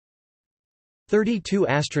32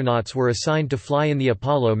 astronauts were assigned to fly in the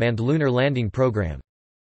Apollo manned lunar landing program.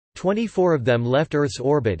 24 of them left Earth's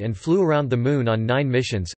orbit and flew around the Moon on 9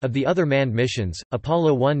 missions. Of the other manned missions,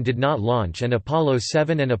 Apollo 1 did not launch and Apollo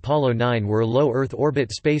 7 and Apollo 9 were low Earth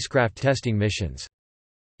orbit spacecraft testing missions.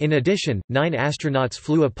 In addition, 9 astronauts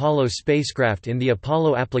flew Apollo spacecraft in the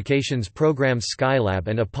Apollo Applications Program's Skylab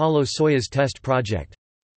and Apollo-Soyuz test project.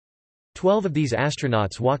 12 of these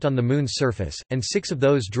astronauts walked on the Moon's surface, and 6 of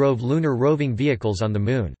those drove lunar roving vehicles on the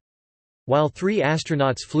Moon. While 3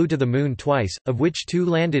 astronauts flew to the Moon twice, of which 2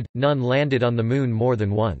 landed, none landed on the Moon more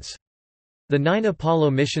than once. The 9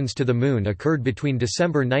 Apollo missions to the Moon occurred between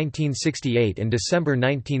December 1968 and December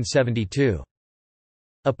 1972.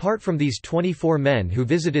 Apart from these 24 men who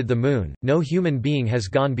visited the Moon, no human being has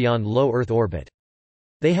gone beyond low Earth orbit.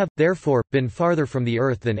 They have, therefore, been farther from the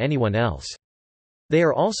Earth than anyone else. They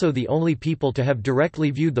are also the only people to have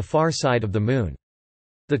directly viewed the far side of the Moon.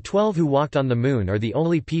 The 12 who walked on the Moon are the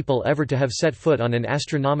only people ever to have set foot on an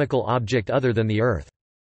astronomical object other than the Earth.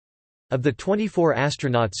 Of the 24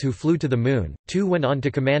 astronauts who flew to the Moon, 2 went on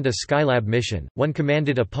to command a Skylab mission, 1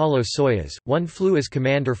 commanded Apollo-Soyuz, 1 flew as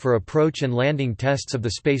commander for approach and landing tests of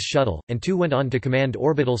the Space Shuttle, and 2 went on to command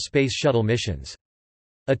orbital Space Shuttle missions.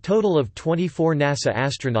 A total of 24 NASA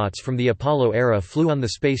astronauts from the Apollo era flew on the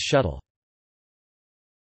Space Shuttle.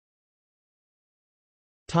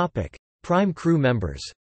 Prime crew members.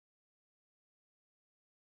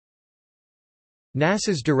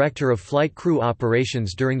 NASA's Director of Flight Crew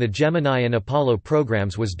Operations during the Gemini and Apollo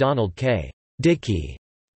programs was Donald K. Dickie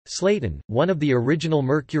Slayton, one of the original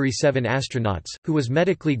Mercury 7 astronauts, who was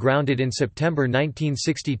medically grounded in September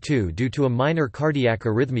 1962 due to a minor cardiac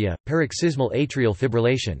arrhythmia, paroxysmal atrial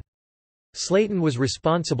fibrillation. Slayton was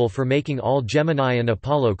responsible for making all Gemini and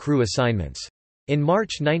Apollo crew assignments. In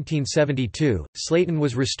March 1972, Slayton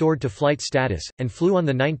was restored to flight status, and flew on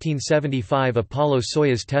the 1975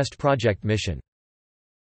 Apollo-Soyuz test project mission.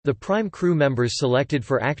 The prime crew members selected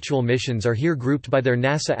for actual missions are here grouped by their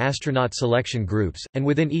NASA astronaut selection groups, and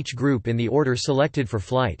within each group in the order selected for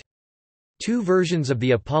flight. 2 versions of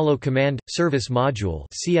the Apollo Command Service Module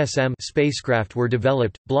 (CSM) spacecraft were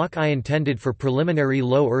developed, Block I intended for preliminary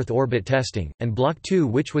low Earth orbit testing, and Block II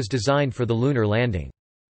which was designed for the lunar landing.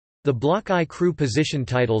 The Block I crew position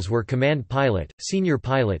titles were Command Pilot, Senior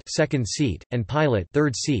Pilot (second seat), and Pilot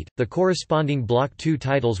 (third seat). The corresponding Block II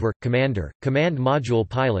titles were Commander, Command Module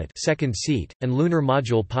Pilot (second seat), and Lunar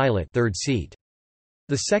Module Pilot (third seat).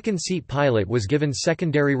 The second-seat pilot was given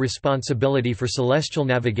secondary responsibility for celestial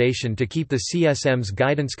navigation to keep the CSM's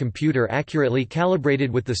guidance computer accurately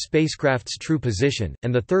calibrated with the spacecraft's true position,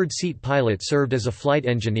 and the third-seat pilot served as a flight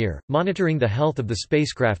engineer, monitoring the health of the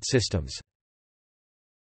spacecraft systems.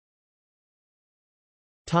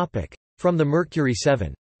 From the Mercury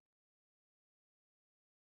 7.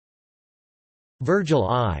 Virgil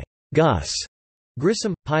I. Gus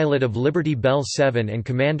Grissom, pilot of Liberty Bell 7 and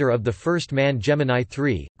commander of the first manned Gemini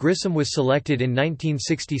 3, Grissom was selected in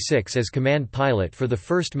 1966 as command pilot for the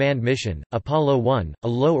first manned mission, Apollo 1, a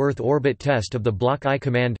low Earth orbit test of the Block I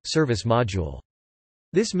Command Service Module.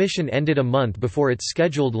 This mission ended a month before its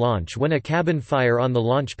scheduled launch when a cabin fire on the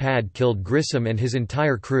launch pad killed Grissom and his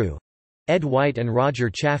entire crew, Ed White and Roger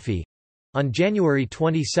Chaffee, on January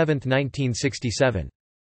 27, 1967.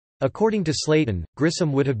 According to Slayton,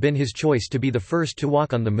 Grissom would have been his choice to be the first to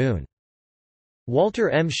walk on the Moon.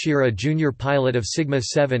 Walter M. Schirra, Jr., pilot of Sigma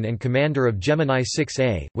 7 and commander of Gemini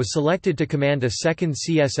 6A, was selected to command a second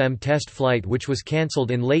CSM test flight which was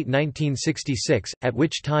cancelled in late 1966, at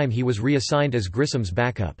which time he was reassigned as Grissom's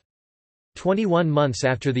backup. 21 months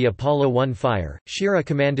after the Apollo 1 fire, Schirra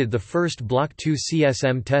commanded the first Block II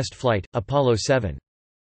CSM test flight, Apollo 7.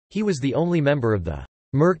 He was the only member of the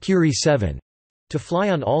Mercury 7 to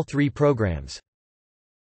fly on all 3 programs.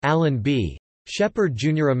 Alan B. Shepard,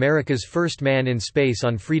 Jr., America's first man in space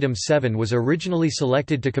on Freedom 7, was originally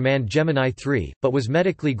selected to command Gemini 3, but was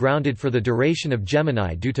medically grounded for the duration of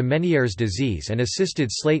Gemini due to Meniere's disease and assisted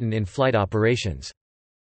Slayton in flight operations.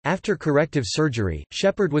 After corrective surgery,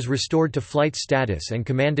 Shepard was restored to flight status and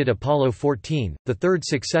commanded Apollo 14, the third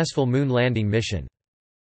successful moon landing mission.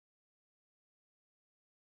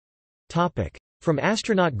 From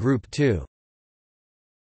Astronaut Group 2.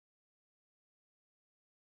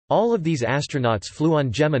 All of these astronauts flew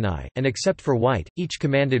on Gemini, and except for White, each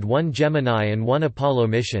commanded 1 Gemini and 1 Apollo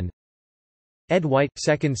mission. Ed White,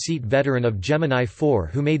 second-seat veteran of Gemini 4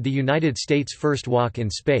 who made the United States' first walk in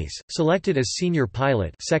space, selected as senior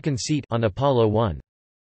pilot second seat on Apollo 1.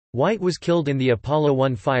 White was killed in the Apollo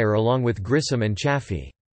 1 fire along with Grissom and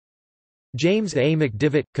Chaffee. James A.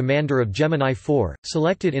 McDivitt, commander of Gemini 4,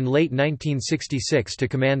 selected in late 1966 to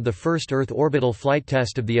command the first Earth orbital flight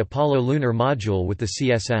test of the Apollo lunar module with the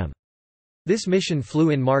CSM. This mission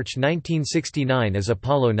flew in March 1969 as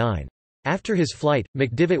Apollo 9. After his flight,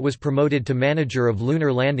 McDivitt was promoted to manager of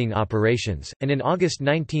lunar landing operations, and in August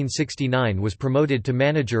 1969 was promoted to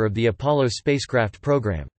manager of the Apollo spacecraft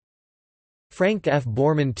program. Frank F.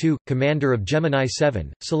 Borman II, commander of Gemini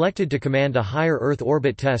 7, selected to command a higher Earth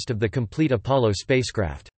orbit test of the complete Apollo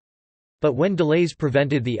spacecraft. But when delays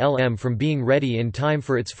prevented the LM from being ready in time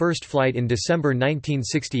for its first flight in December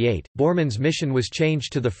 1968, Borman's mission was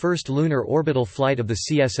changed to the first lunar orbital flight of the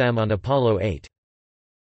CSM on Apollo 8.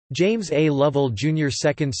 James A. Lovell Jr.,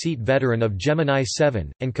 second-seat veteran of Gemini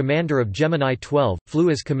 7, and commander of Gemini 12, flew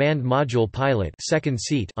as command module pilot second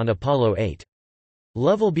seat on Apollo 8.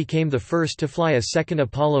 Lovell became the first to fly a second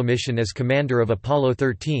Apollo mission as commander of Apollo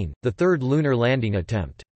 13, the third lunar landing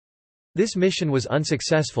attempt. This mission was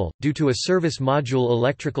unsuccessful, due to a service module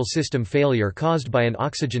electrical system failure caused by an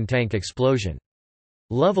oxygen tank explosion.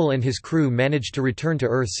 Lovell and his crew managed to return to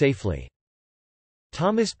Earth safely.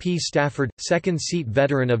 Thomas P. Stafford, second-seat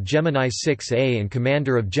veteran of Gemini 6A and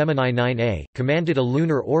commander of Gemini 9A, commanded a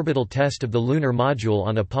lunar orbital test of the lunar module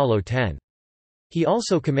on Apollo 10. He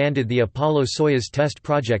also commanded the Apollo-Soyuz test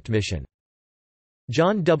project mission.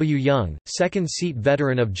 John W. Young, second-seat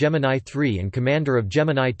veteran of Gemini 3 and commander of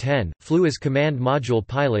Gemini 10, flew as command module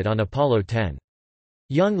pilot on Apollo 10.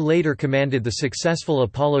 Young later commanded the successful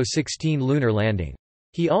Apollo 16 lunar landing.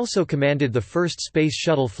 He also commanded the first Space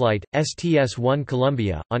Shuttle flight, STS-1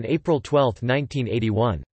 Columbia, on April 12,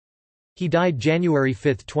 1981. He died January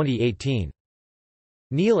 5, 2018.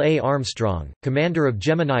 Neil A. Armstrong, commander of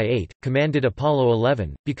Gemini 8, commanded Apollo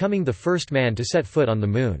 11, becoming the first man to set foot on the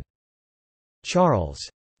Moon. Charles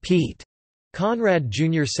Pete Conrad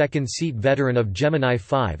Jr., second-seat veteran of Gemini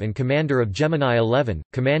 5 and commander of Gemini 11,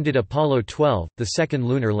 commanded Apollo 12, the second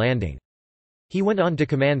lunar landing. He went on to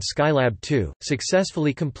command Skylab 2,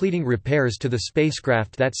 successfully completing repairs to the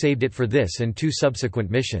spacecraft that saved it for this and two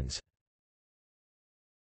subsequent missions.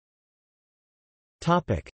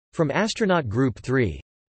 From Astronaut Group 3.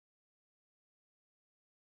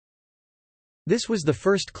 This was the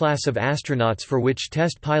first class of astronauts for which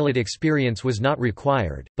test pilot experience was not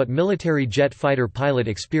required, but military jet fighter pilot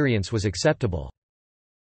experience was acceptable.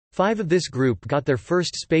 5 of this group got their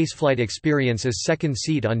first spaceflight experience as second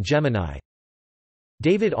seat on Gemini.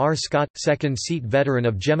 David R. Scott, second-seat veteran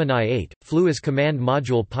of Gemini 8, flew as command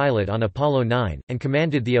module pilot on Apollo 9, and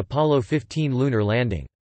commanded the Apollo 15 lunar landing.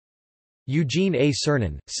 Eugene A.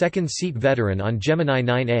 Cernan, second-seat veteran on Gemini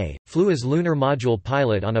 9A, flew as lunar module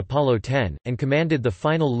pilot on Apollo 10, and commanded the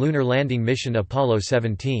final lunar landing mission Apollo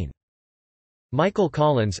 17. Michael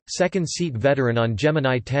Collins, second-seat veteran on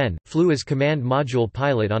Gemini 10, flew as command module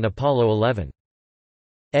pilot on Apollo 11.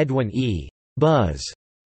 Edwin E. Buzz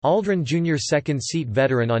Aldrin Jr., second-seat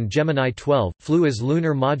veteran on Gemini 12, flew as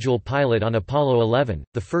lunar module pilot on Apollo 11,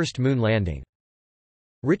 the first moon landing.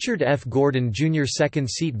 Richard F. Gordon Jr.,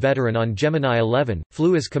 second-seat veteran on Gemini 11,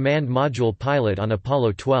 flew as command module pilot on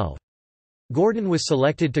Apollo 12. Gordon was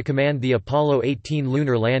selected to command the Apollo 18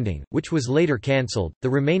 lunar landing, which was later cancelled. The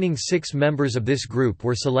remaining 6 members of this group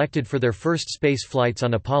were selected for their first space flights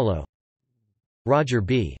on Apollo. Roger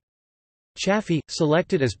B. Chaffee,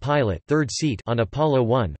 selected as pilot third seat on Apollo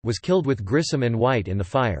 1, was killed with Grissom and White in the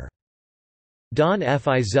fire. Don F.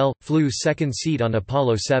 Eisele, flew second seat on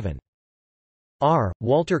Apollo 7.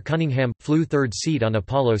 Walter Cunningham, flew third seat on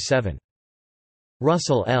Apollo 7.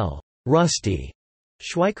 Russell L. Rusty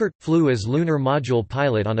Schweikert, flew as lunar module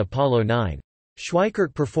pilot on Apollo 9.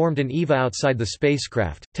 Schweikert performed an EVA outside the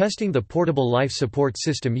spacecraft, testing the portable life support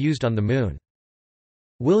system used on the Moon.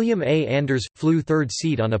 William A. Anders, flew third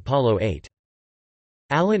seat on Apollo 8.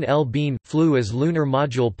 Alan L. Bean, flew as lunar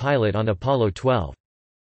module pilot on Apollo 12.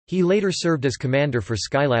 He later served as commander for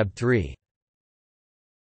Skylab 3.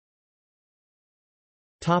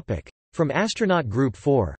 From Astronaut Group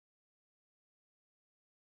 4.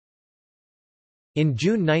 In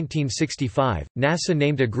June 1965, NASA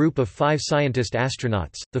named a group of 5 scientist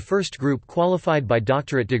astronauts, the first group qualified by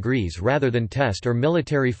doctorate degrees rather than test or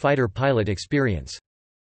military fighter pilot experience.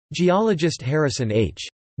 Geologist Harrison H.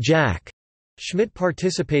 Jack Schmidt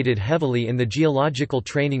participated heavily in the geological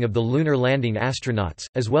training of the lunar landing astronauts,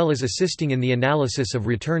 as well as assisting in the analysis of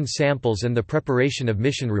returned samples and the preparation of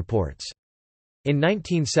mission reports. In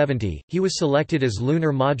 1970, he was selected as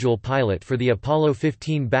lunar module pilot for the Apollo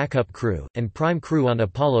 15 backup crew, and prime crew on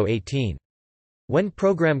Apollo 18. When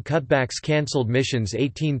program cutbacks cancelled missions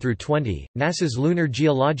 18 through 20, NASA's lunar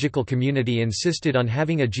geological community insisted on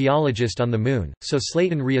having a geologist on the Moon, so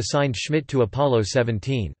Slayton reassigned Schmidt to Apollo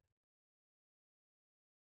 17.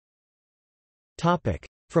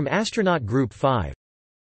 From astronaut Group 5.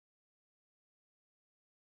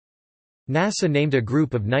 NASA named a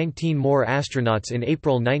group of 19 more astronauts in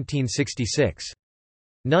April 1966.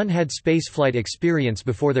 None had spaceflight experience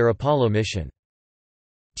before their Apollo mission.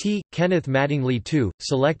 Kenneth Mattingly II,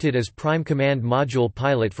 selected as Prime Command Module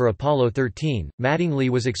pilot for Apollo 13. Mattingly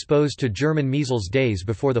was exposed to German measles days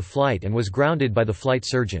before the flight and was grounded by the flight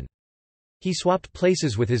surgeon. He swapped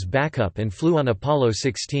places with his backup and flew on Apollo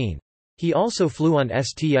 16. He also flew on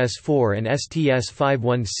STS-4 and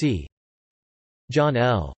STS-51C. John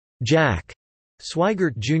L. Jack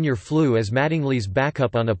Swigert Jr. flew as Mattingly's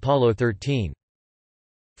backup on Apollo 13.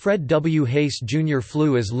 Fred W. Hayes Jr.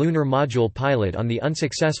 flew as lunar module pilot on the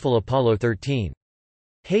unsuccessful Apollo 13.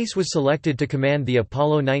 Hayes was selected to command the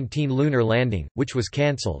Apollo 19 lunar landing, which was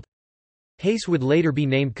cancelled. Hayes would later be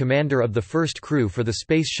named commander of the first crew for the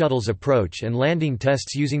Space Shuttle's approach and landing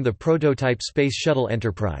tests using the prototype Space Shuttle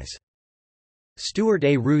Enterprise. Stuart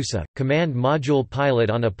A. Roosa, command module pilot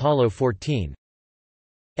on Apollo 14.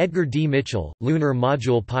 Edgar D. Mitchell, lunar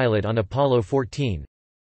module pilot on Apollo 14.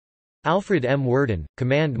 Alfred M. Worden,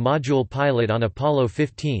 command module pilot on Apollo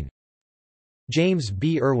 15. James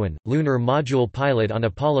B. Irwin, lunar module pilot on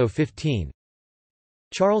Apollo 15.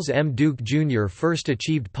 Charles M. Duke Jr. first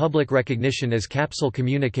achieved public recognition as capsule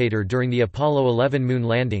communicator during the Apollo 11 moon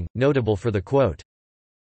landing, notable for the quote,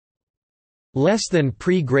 "Less than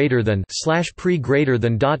pre greater than / pre greater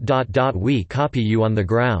than ... we copy you on the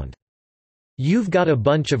ground. You've got a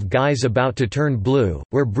bunch of guys about to turn blue,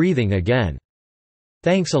 we're breathing again.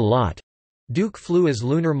 Thanks a lot." Duke flew as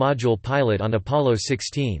lunar module pilot on Apollo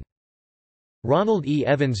 16. Ronald E.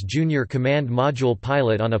 Evans Jr. command module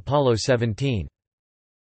pilot on Apollo 17.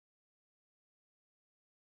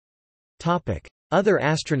 Other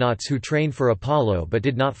astronauts who trained for Apollo but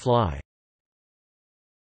did not fly.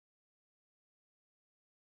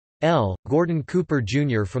 L. Gordon Cooper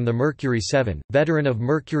Jr. from the Mercury 7, veteran of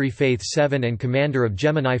Mercury Faith 7 and commander of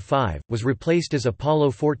Gemini 5, was replaced as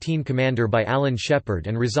Apollo 14 commander by Alan Shepard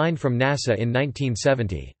and resigned from NASA in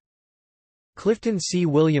 1970. Clifton C.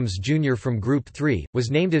 Williams Jr. from Group 3,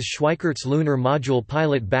 was named as Schweikert's lunar module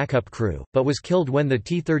pilot backup crew, but was killed when the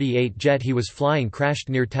T-38 jet he was flying crashed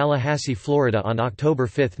near Tallahassee, Florida on October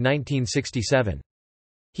 5, 1967.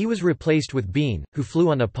 He was replaced with Bean, who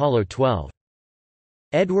flew on Apollo 12.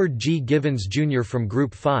 Edward G. Givens Jr. from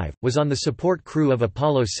Group 5, was on the support crew of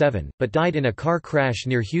Apollo 7, but died in a car crash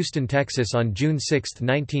near Houston, Texas on June 6,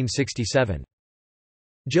 1967.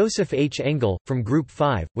 Joseph H. Engel, from Group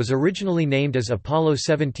 5, was originally named as Apollo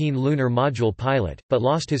 17 lunar module pilot, but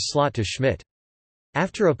lost his slot to Schmidt.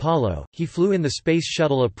 After Apollo, he flew in the Space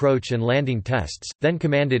Shuttle approach and landing tests, then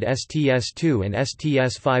commanded STS-2 and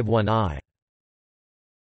STS-51I.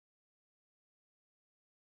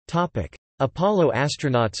 Apollo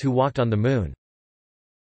astronauts who walked on the Moon.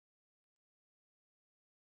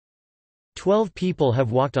 12 people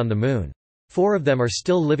have walked on the Moon. 4 of them are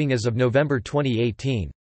still living as of November 2018.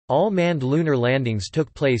 All manned lunar landings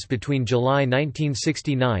took place between July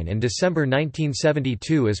 1969 and December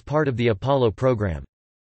 1972 as part of the Apollo program.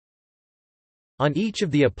 On each of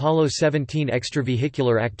the Apollo 17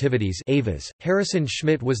 extravehicular activities (AVAs), Harrison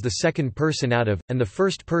Schmitt was the second person out of, and the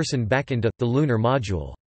first person back into, the lunar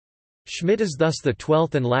module. Schmitt is thus the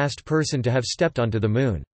 12th and last person to have stepped onto the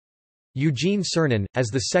Moon. Eugene Cernan, as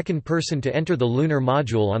the second person to enter the lunar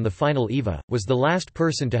module on the final EVA, was the last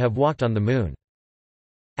person to have walked on the Moon.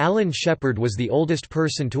 Alan Shepard was the oldest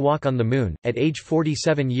person to walk on the Moon, at age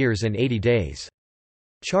 47 years and 80 days.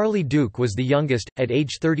 Charlie Duke was the youngest, at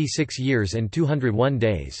age 36 years and 201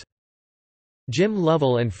 days. Jim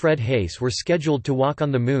Lovell and Fred Hayes were scheduled to walk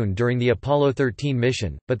on the Moon during the Apollo 13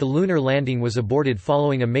 mission, but the lunar landing was aborted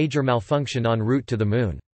following a major malfunction en route to the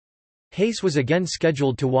Moon. Hayes was again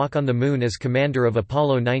scheduled to walk on the Moon as commander of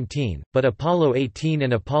Apollo 19, but Apollo 18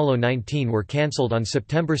 and Apollo 19 were cancelled on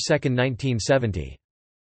September 2, 1970.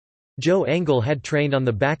 Joe Engle had trained on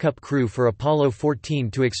the backup crew for Apollo 14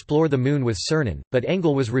 to explore the Moon with Cernan, but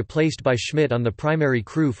Engle was replaced by Schmitt on the primary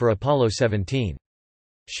crew for Apollo 17.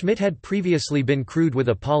 Schmitt had previously been crewed with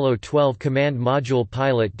Apollo 12 command module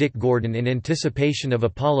pilot Dick Gordon in anticipation of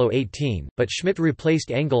Apollo 18, but Schmitt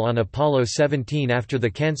replaced Engle on Apollo 17 after the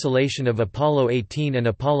cancellation of Apollo 18 and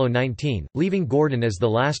Apollo 19, leaving Gordon as the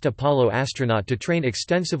last Apollo astronaut to train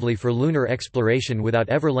extensively for lunar exploration without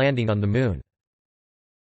ever landing on the Moon.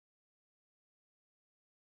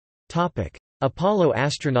 Apollo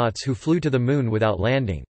astronauts who flew to the Moon without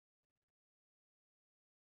landing.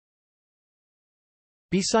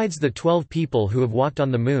 Besides the 12 people who have walked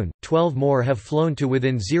on the Moon, 12 more have flown to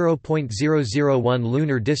within 0.001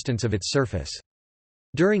 lunar distance of its surface.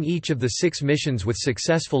 During each of the 6 missions with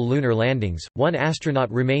successful lunar landings, 1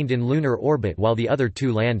 astronaut remained in lunar orbit while the other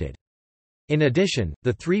 2 landed. In addition,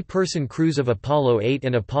 the 3-person crews of Apollo 8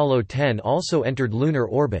 and Apollo 10 also entered lunar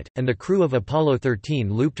orbit, and the crew of Apollo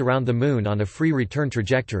 13 looped around the Moon on a free return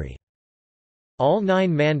trajectory. All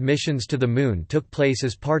 9 manned missions to the Moon took place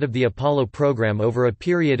as part of the Apollo program over a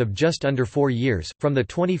period of just under 4 years, from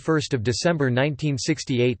 21 December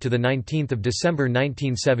 1968 to 19 December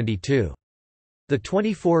 1972. The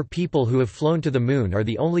 24 people who have flown to the Moon are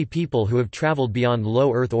the only people who have traveled beyond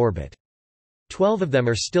low Earth orbit. 12 of them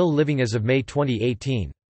are still living as of May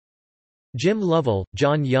 2018. Jim Lovell,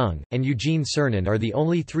 John Young, and Eugene Cernan are the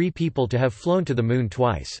only 3 people to have flown to the Moon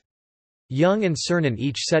twice. Young and Cernan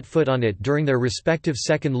each set foot on it during their respective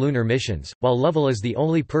second lunar missions, while Lovell is the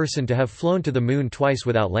only person to have flown to the Moon twice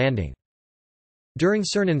without landing. During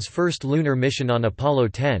Cernan's first lunar mission on Apollo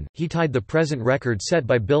 10, he tied the present record set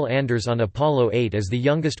by Bill Anders on Apollo 8 as the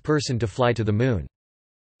youngest person to fly to the Moon.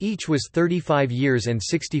 Each was 35 years and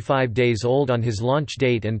 65 days old on his launch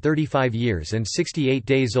date and 35 years and 68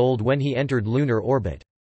 days old when he entered lunar orbit.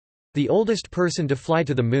 The oldest person to fly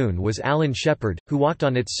to the Moon was Alan Shepard, who walked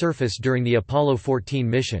on its surface during the Apollo 14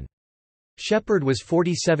 mission. Shepard was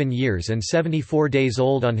 47 years and 74 days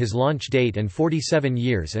old on his launch date and 47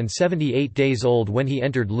 years and 78 days old when he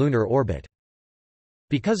entered lunar orbit.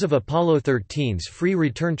 Because of Apollo 13's free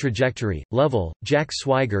return trajectory, Lovell, Jack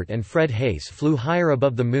Swigert and Fred Haise flew higher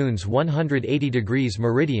above the Moon's 180 degrees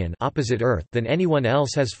meridian opposite Earth than anyone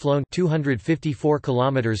else has flown, 254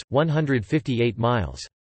 kilometers, 158 miles.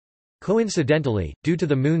 Coincidentally, due to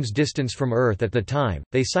the Moon's distance from Earth at the time,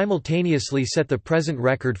 they simultaneously set the present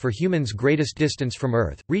record for humans' greatest distance from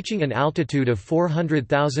Earth, reaching an altitude of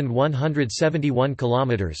 400,171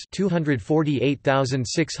 kilometers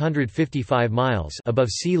 (248,655 miles) above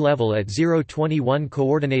sea level at 0:21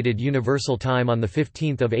 Coordinated Universal Time on the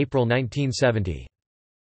 15th of April 1970.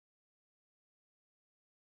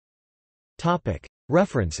 Topic: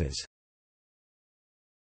 References.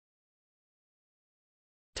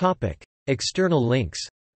 External links.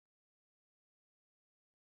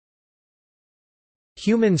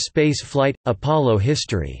 Human space flight – Apollo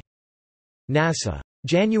history. NASA.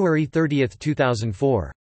 January 30,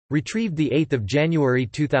 2004. Retrieved 8 January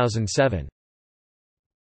 2007.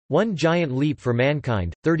 One Giant Leap for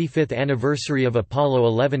Mankind, 35th Anniversary of Apollo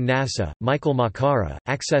 11. NASA, Michael Makara,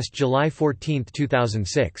 accessed July 14,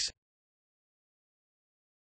 2006.